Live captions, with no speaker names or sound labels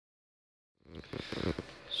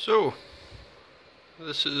So,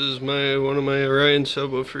 this is one of my Orion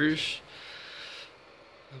subwoofers.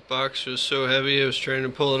 The box was so heavy I was trying to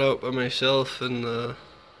pull it out by myself, and the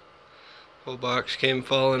whole box came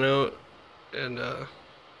falling out and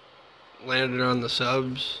landed on the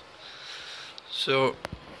subs. So,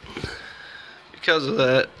 because of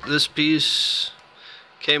that, this piece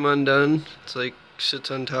came undone. It's like sits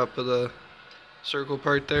on top of the circle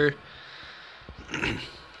part there,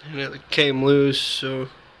 and it came loose, so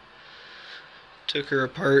took her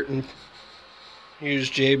apart and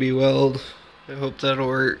used JB weld. I hope that'll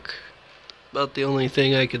work. About the only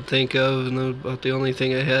thing I could think of, and about the only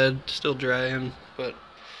thing I had. Still drying, but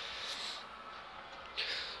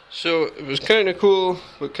so it was kind of cool,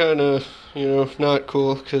 but kind of, not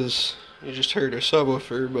cool, because you just heard a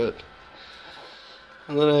subwoofer. But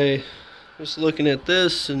and then I was looking at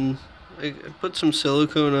this, and I put some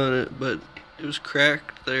silicone on it, but it was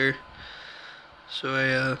cracked there, so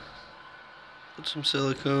I put some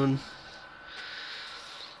silicone.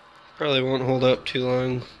 Probably won't hold up too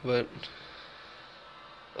long, but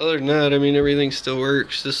other than that, I mean, everything still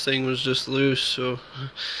works. This thing was just loose, so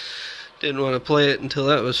didn't want to play it until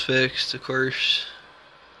that was fixed, of course.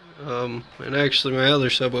 And actually my other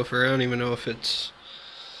subwoofer, I don't even know if it's,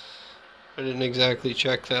 I didn't exactly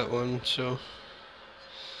check that one, so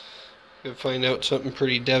if I find out something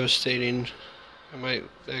pretty devastating, I might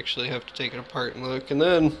actually have to take it apart and look. And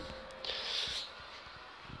then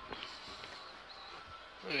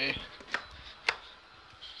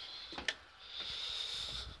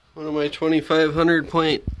one of my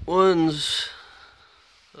 2500.1s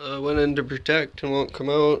went into protect and won't come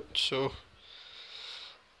out, so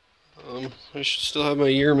I should still have my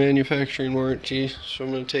year manufacturing warranty, so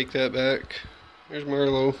I'm going to take that back. There's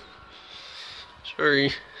Marlo.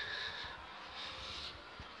 Sorry.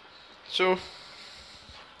 So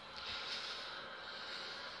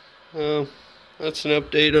that's an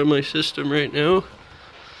update on my system right now.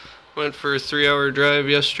 Went for a 3-hour drive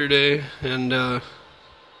yesterday, and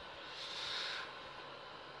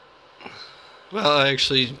well,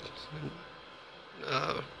 actually,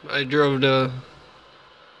 I drove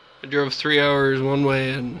 3 hours one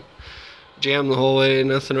way and jammed the whole way.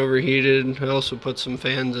 Nothing overheated. I also put some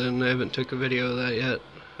fans in. I haven't took a video of that yet.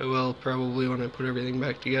 I will probably when I put everything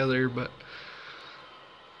back together. But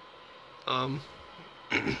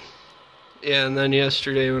yeah, and then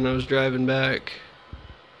yesterday when I was driving back,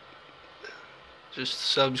 just the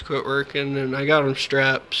subs quit working, and I got them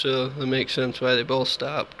strapped, so that makes sense why they both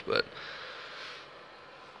stopped. But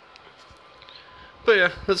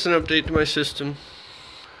yeah, that's an update to my system.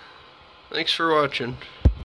 Thanks for watching.